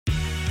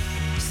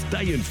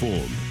Stay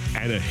informed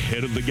and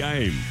ahead of the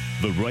game.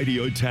 The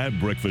Radio Tab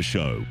Breakfast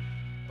Show.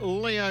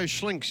 Leo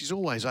Schlinks, he's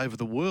always over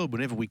the world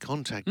whenever we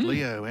contact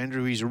Leo.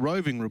 Andrew, he's a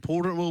roving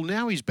reporter. Well,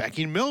 now he's back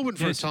in Melbourne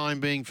for a time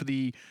being for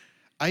the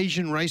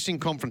Asian Racing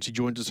Conference. He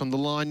joins us on the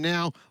line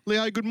now.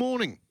 Leo, good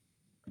morning.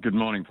 Good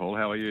morning, Paul.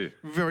 How are you?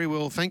 Very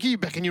well, thank you.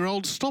 Back in your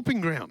old stopping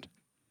ground.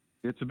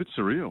 It's a bit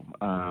surreal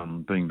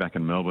being back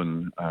in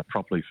Melbourne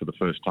properly for the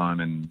first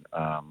time in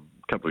a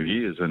couple of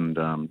years and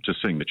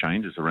just seeing the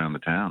changes around the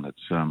town.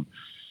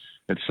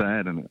 It's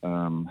sad and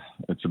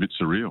it's a bit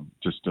surreal.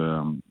 Just,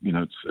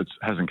 it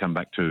hasn't come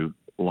back to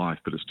life,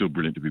 but it's still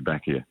brilliant to be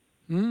back here.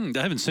 They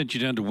haven't sent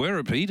you down to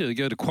Werribee to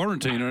go to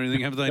quarantine or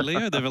anything, have they,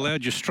 Leo? They've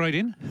allowed you straight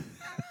in?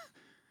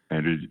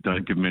 Andrew,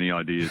 don't give them any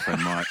ideas. They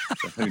might.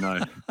 Who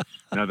knows?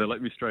 No, they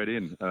let me straight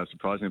in.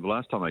 Surprisingly, the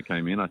last time I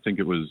came in, I think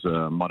it was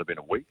might have been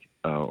a week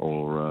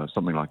or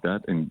something like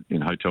that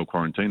in hotel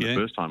quarantine. Yeah.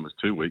 The first time was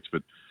 2 weeks,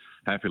 but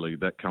happily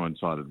that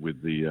coincided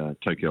with the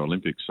Tokyo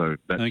Olympics, so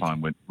that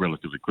time went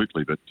relatively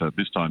quickly. But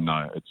this time,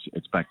 no,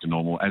 it's back to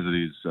normal as it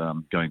is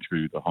going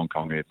through the Hong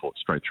Kong airport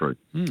straight through.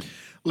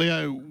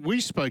 Leo,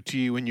 we spoke to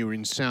you when you were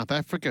in South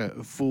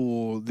Africa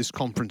for this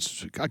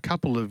conference a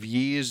couple of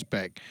years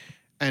back,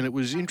 and it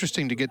was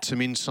interesting to get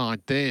some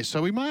insight there.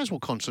 So we may as well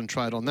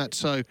concentrate on that.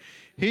 So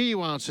here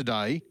you are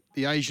today,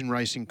 the Asian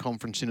Racing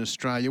Conference in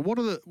Australia. What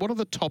are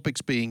the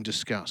topics being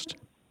discussed?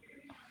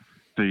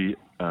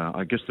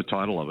 I guess the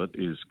title of it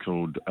is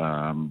called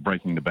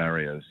Breaking the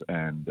Barriers,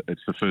 and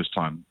it's the first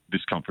time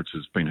this conference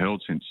has been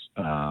held since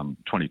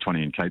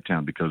 2020 in Cape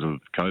Town because of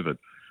COVID. It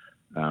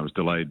was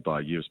delayed by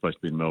a year. It was supposed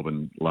to be in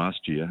Melbourne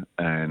last year,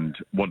 and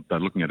what they're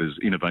looking at is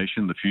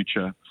innovation, the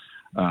future,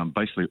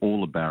 basically all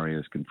the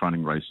barriers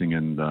confronting racing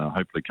and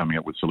hopefully coming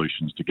up with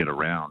solutions to get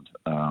around,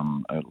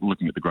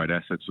 looking at the great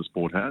assets the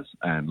sport has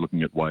and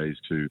looking at ways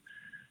to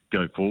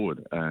go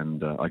forward.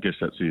 And I guess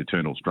that's the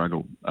eternal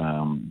struggle.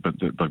 But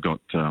they've got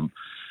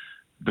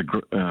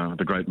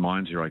the great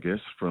minds here, I guess,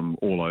 from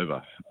all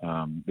over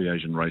the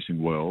Asian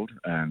racing world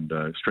and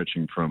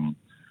stretching from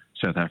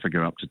South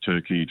Africa up to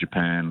Turkey,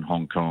 Japan,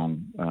 Hong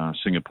Kong,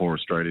 Singapore,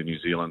 Australia, New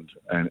Zealand,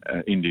 and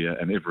India,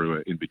 and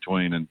everywhere in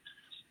between. And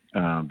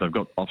they've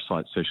got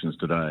off-site sessions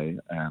today,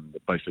 and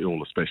basically all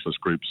the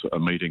specialist groups are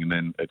meeting, and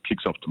then it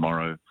kicks off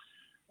tomorrow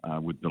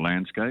with the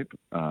landscape,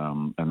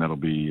 and that'll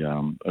be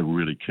a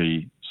really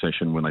key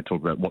session when they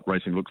talk about what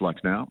racing looks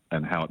like now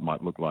and how it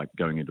might look like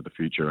going into the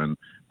future. And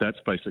that's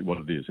basically what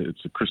it is.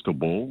 It's a crystal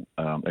ball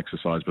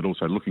exercise, but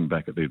also looking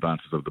back at the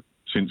advances of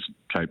since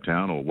Cape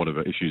Town or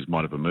whatever issues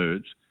might have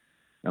emerged,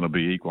 and it'll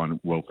be equine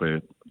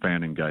welfare,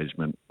 fan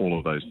engagement, all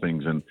of those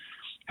things, and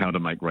how to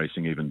make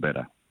racing even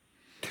better.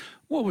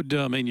 What would,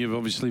 you're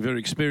obviously very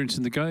experienced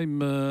in the game.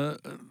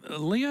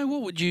 Leo,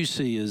 what would you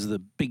see as the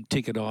big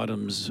ticket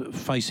items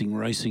facing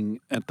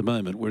racing at the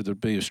moment, whether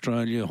it be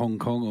Australia, Hong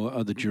Kong or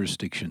other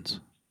jurisdictions?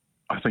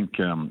 I think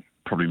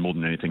probably more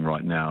than anything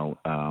right now,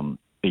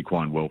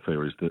 equine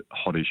welfare is the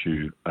hot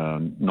issue,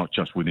 not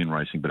just within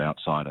racing but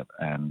outside it.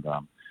 And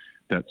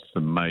that's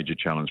the major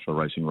challenge for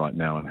racing right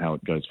now and how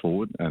it goes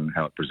forward and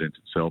how it presents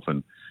itself.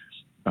 And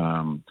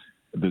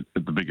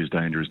the biggest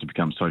danger is to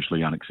become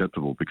socially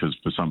unacceptable because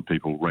for some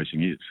people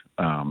racing is,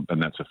 and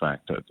that's a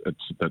fact.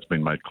 That's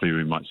been made clear.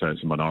 We might say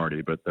it's a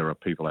minority, but there are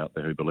people out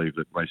there who believe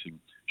that racing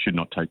should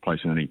not take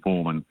place in any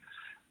form. And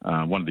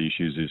one of the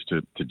issues is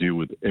to deal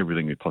with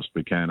everything we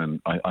possibly can. And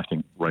I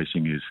think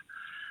racing is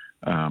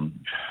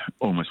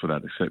almost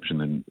without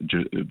exception in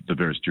the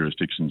various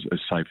jurisdictions as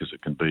safe as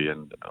it can be.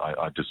 And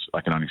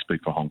I can only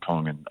speak for Hong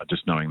Kong and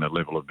just knowing the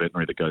level of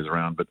veterinary that goes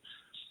around. But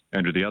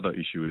Andrew, the other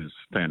issue is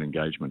fan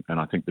engagement, and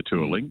I think the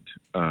two are linked,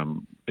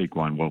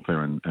 equine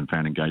welfare and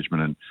fan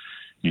engagement. And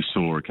you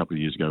saw a couple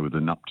of years ago with the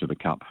Nup to the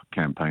Cup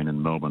campaign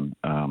in Melbourne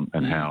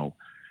and how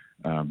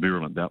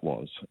virulent that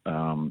was.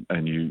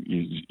 And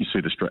you see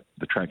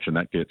the traction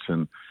that gets.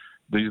 And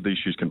these are the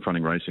issues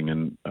confronting racing,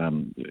 and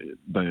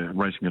the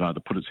racing can either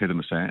put its head in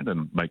the sand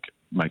and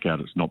make out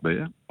it's not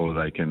there, or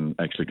they can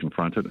actually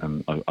confront it.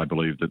 And I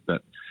believe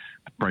that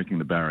breaking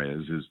the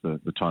barriers is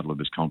the title of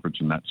this conference,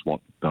 and that's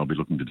what they'll be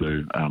looking to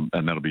do.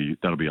 And that'll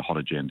be a hot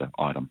agenda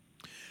item.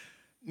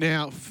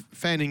 Now,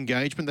 fan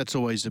engagement, that's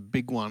always a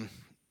big one.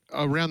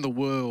 Around the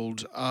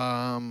world,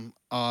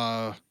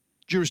 are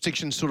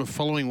jurisdictions sort of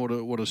following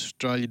what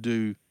Australia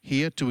do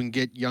here to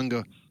get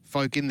younger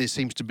folk in? There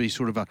seems to be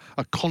sort of a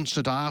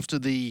concert after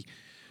the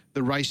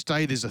race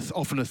day. There's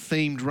often a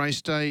themed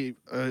race day.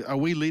 Are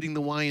we leading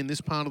the way in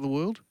this part of the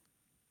world?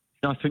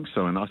 I think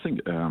so, and I think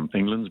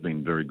England's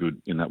been very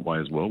good in that way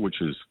as well,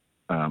 which is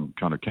kind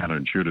of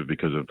counterintuitive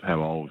because of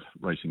how old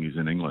racing is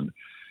in England.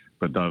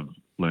 But they've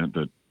learnt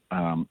that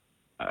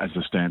as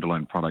a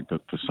standalone product,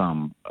 that for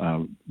some,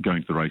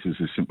 going to the races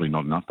is simply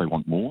not enough. They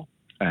want more,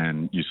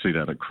 and you see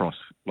that across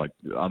like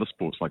other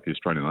sports like the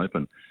Australian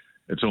Open.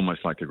 It's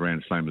almost like a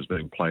Grand Slam is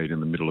being played in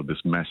the middle of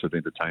this massive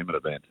entertainment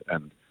event,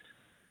 and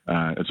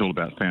it's all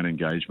about fan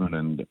engagement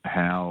and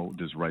how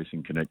does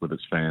racing connect with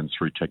its fans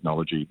through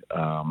technology,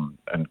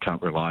 and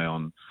can't rely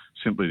on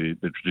simply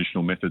the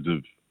traditional methods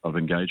of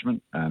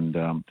engagement. And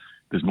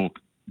there's more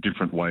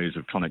different ways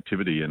of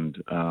connectivity. And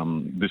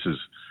this is,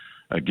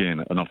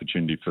 again, an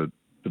opportunity for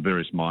the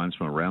various minds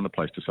from around the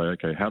place to say,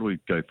 okay, how do we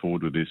go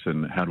forward with this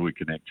and how do we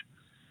connect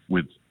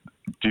with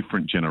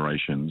different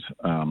generations?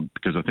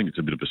 Because I think it's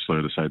a bit of a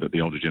slur to say that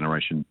the older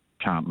generation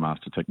can't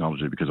master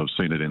technology, because I've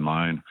seen it in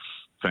my own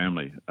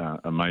family.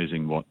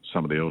 Amazing what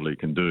some of the elderly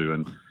can do.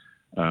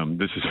 And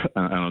this is,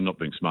 and I'm not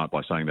being smart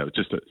by saying that, it's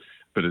just that,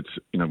 but it's,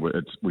 you know,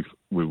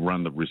 we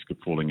run the risk of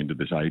falling into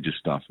this ageist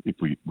stuff if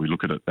we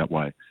look at it that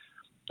way.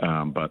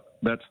 But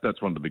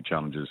that's one of the big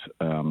challenges,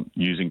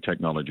 using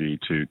technology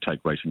to take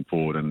racing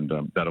forward, and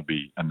that'll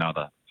be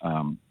another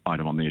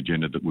item on the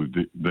agenda that we've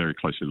very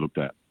closely looked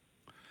at.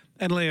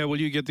 And Leo, will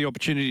you get the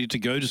opportunity to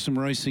go to some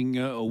racing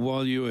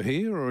while you are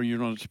here, or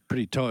you're on a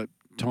pretty tight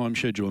time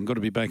schedule and got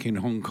to be back in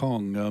Hong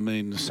Kong? I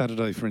mean,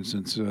 Saturday, for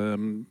instance,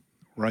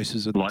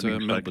 races at Lightning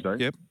Stakes Melbourne.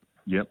 Day.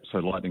 Yep. So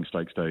Lightning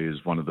Stakes Day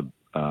is one of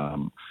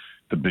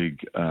the big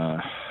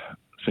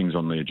things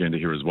on the agenda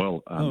here as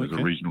well. There's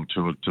a regional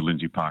tour to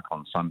Lindsay Park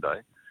on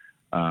Sunday.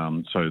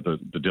 So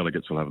the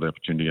delegates will have the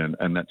opportunity,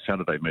 and that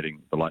Saturday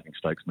meeting, the Lightning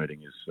Stakes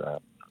meeting, is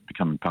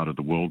becoming part of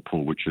the World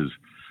Pool, which is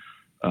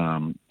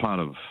part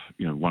of,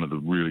 you know, one of the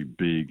really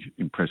big,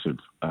 impressive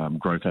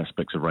growth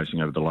aspects of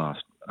racing over the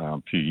last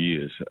few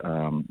years.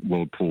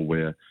 World Pool,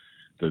 where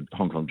the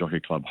Hong Kong Jockey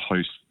Club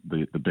hosts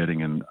the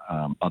betting, and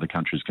other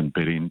countries can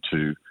bet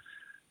into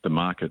the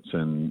markets,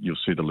 and you'll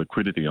see the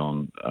liquidity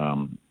on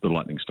the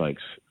Lightning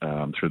Stakes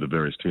through the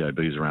various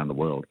TABs around the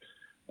world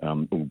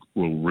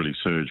will really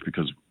surge,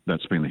 because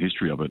that's been the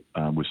history of it.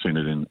 We've seen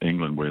it in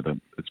England, where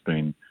it's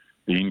been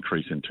the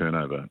increase in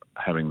turnover,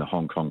 having the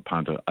Hong Kong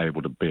punter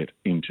able to bet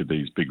into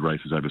these big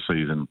races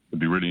overseas. And it'd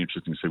be really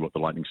interesting to see what the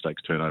Lightning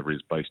Stakes turnover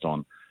is based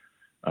on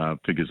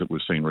figures that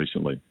we've seen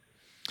recently.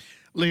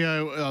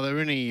 Leo, are there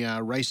any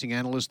racing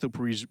analysts that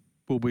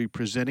will be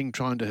presenting,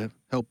 trying to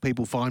help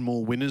people find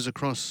more winners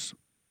across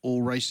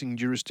all racing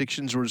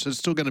jurisdictions, or is it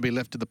still going to be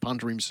left to the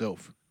punter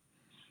himself?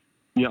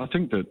 Yeah, I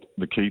think that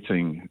the key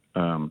thing,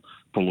 Paul,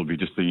 will be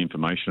just the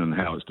information and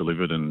how it's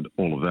delivered and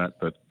all of that.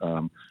 But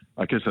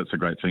I guess that's a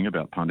great thing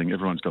about punting.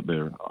 Everyone's got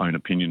their own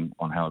opinion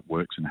on how it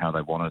works and how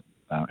they want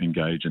to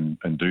engage and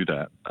do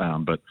that.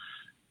 But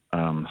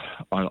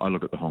I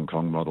look at the Hong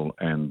Kong model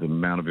and the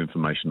amount of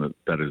information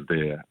that is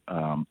there.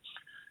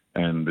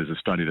 And there's a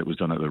study that was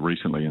done over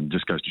recently, and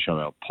just goes to show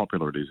how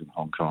popular it is in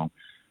Hong Kong,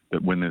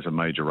 that when there's a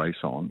major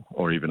race on,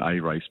 or even a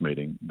race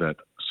meeting, that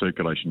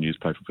circulation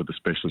newspaper for the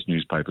specialist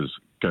newspapers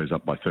goes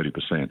up by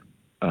 30%.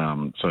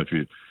 So if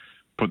you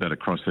put that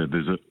across there,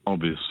 there's an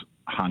obvious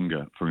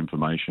hunger for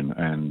information.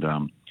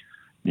 And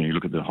you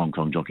look at the Hong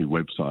Kong Jockey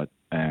website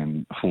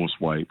and horse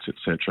weights,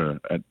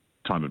 etc., at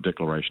time of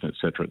declaration,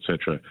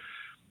 etc.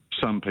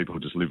 Some people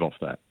just live off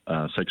that,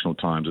 sectional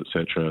times,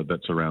 etc.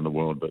 That's around the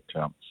world, but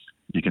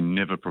you can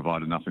never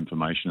provide enough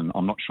information. And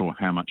I'm not sure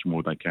how much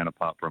more they can,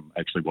 apart from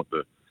actually what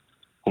the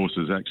horse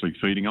is actually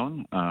feeding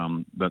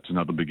on. That's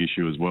another big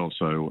issue as well.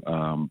 So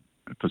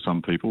for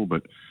some people,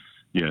 but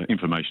yeah,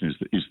 information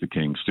is the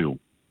king still.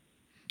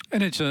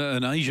 And it's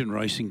an Asian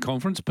racing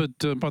conference, but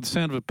by the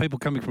sound of it, people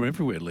coming from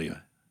everywhere,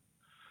 Leo.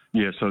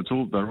 Yeah, so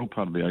they're all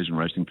part of the Asian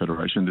Racing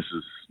Federation. This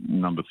is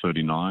number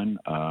 39.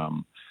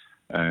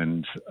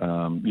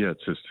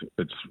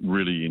 It's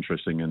really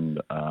interesting,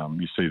 and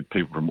you see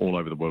people from all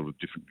over the world with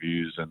different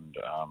views, and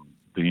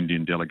the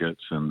Indian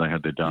delegates, and they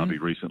had their derby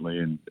recently,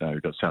 and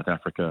we've got South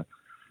Africa.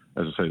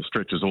 As I say, it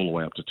stretches all the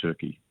way up to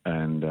Turkey,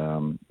 and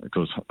of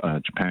course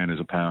Japan is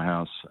a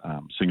powerhouse.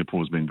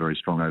 Singapore's been very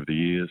strong over the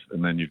years,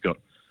 and then you've got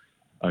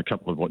a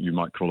couple of what you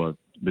might call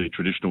the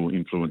traditional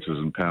influences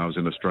and powers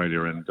in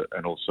Australia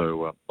and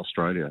also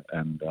Australia,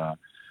 and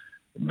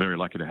very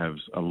lucky to have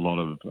a lot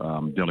of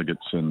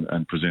delegates and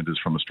presenters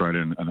from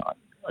Australia, and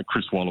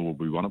Chris Waller will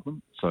be one of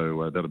them.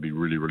 So that'll be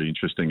really, really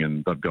interesting.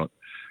 And they've got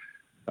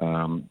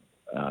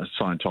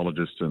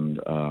Scientologists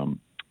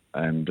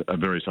and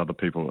various other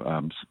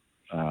people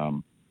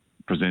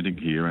presenting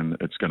here, and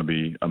it's going to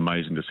be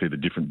amazing to see the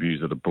different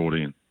views that are brought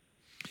in.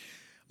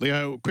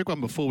 Leo, quick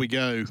one before we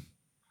go.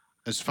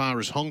 As far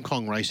as Hong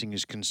Kong racing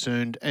is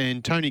concerned,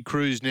 and Tony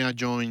Cruz now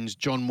joins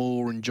John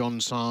Moore and John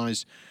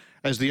Size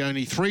as the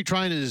only three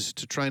trainers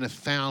to train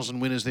 1,000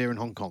 winners there in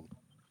Hong Kong.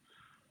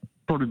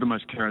 Probably the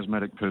most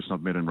charismatic person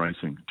I've met in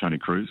racing, Tony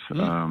Cruz.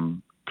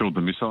 Called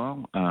the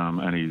Missile,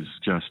 and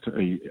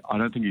I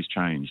don't think he's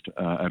changed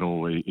at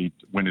all. He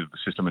went into the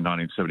system in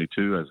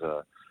 1972 as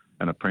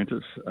an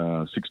apprentice,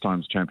 6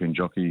 times champion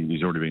jockey.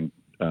 He's already been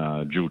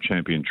dual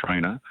champion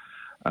trainer.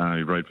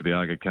 He rode for the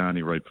Aga Khan,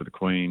 he rode for the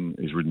Queen.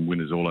 He's ridden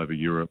winners all over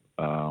Europe.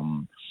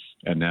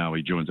 And now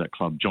he joins that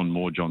club. John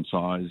Moore, John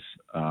Size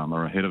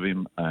are ahead of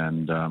him.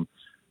 And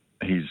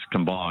he's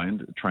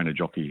combined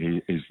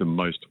trainer-jockey. He is the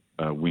most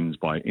wins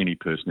by any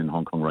person in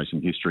Hong Kong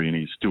racing history, and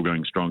he's still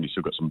going strong. He's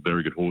still got some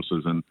very good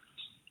horses. And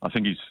I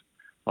think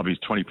of his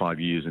 25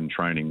 years in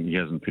training, he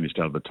hasn't finished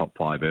out of the top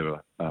 5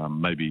 ever.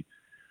 Maybe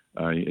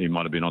he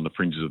might have been on the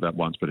fringes of that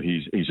once, but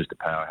he's just a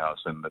powerhouse.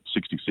 And at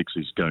 66,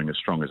 he's going as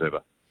strong as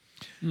ever.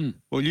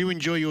 Well, you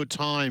enjoy your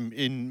time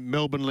in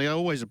Melbourne, Leo.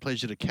 Always a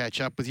pleasure to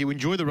catch up with you.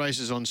 Enjoy the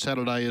races on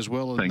Saturday as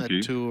well, and Thank that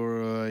you.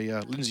 tour,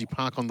 Lindsay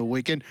Park on the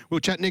weekend. We'll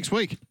chat next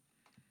week.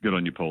 Good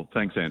on you, Paul.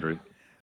 Thanks, Andrew.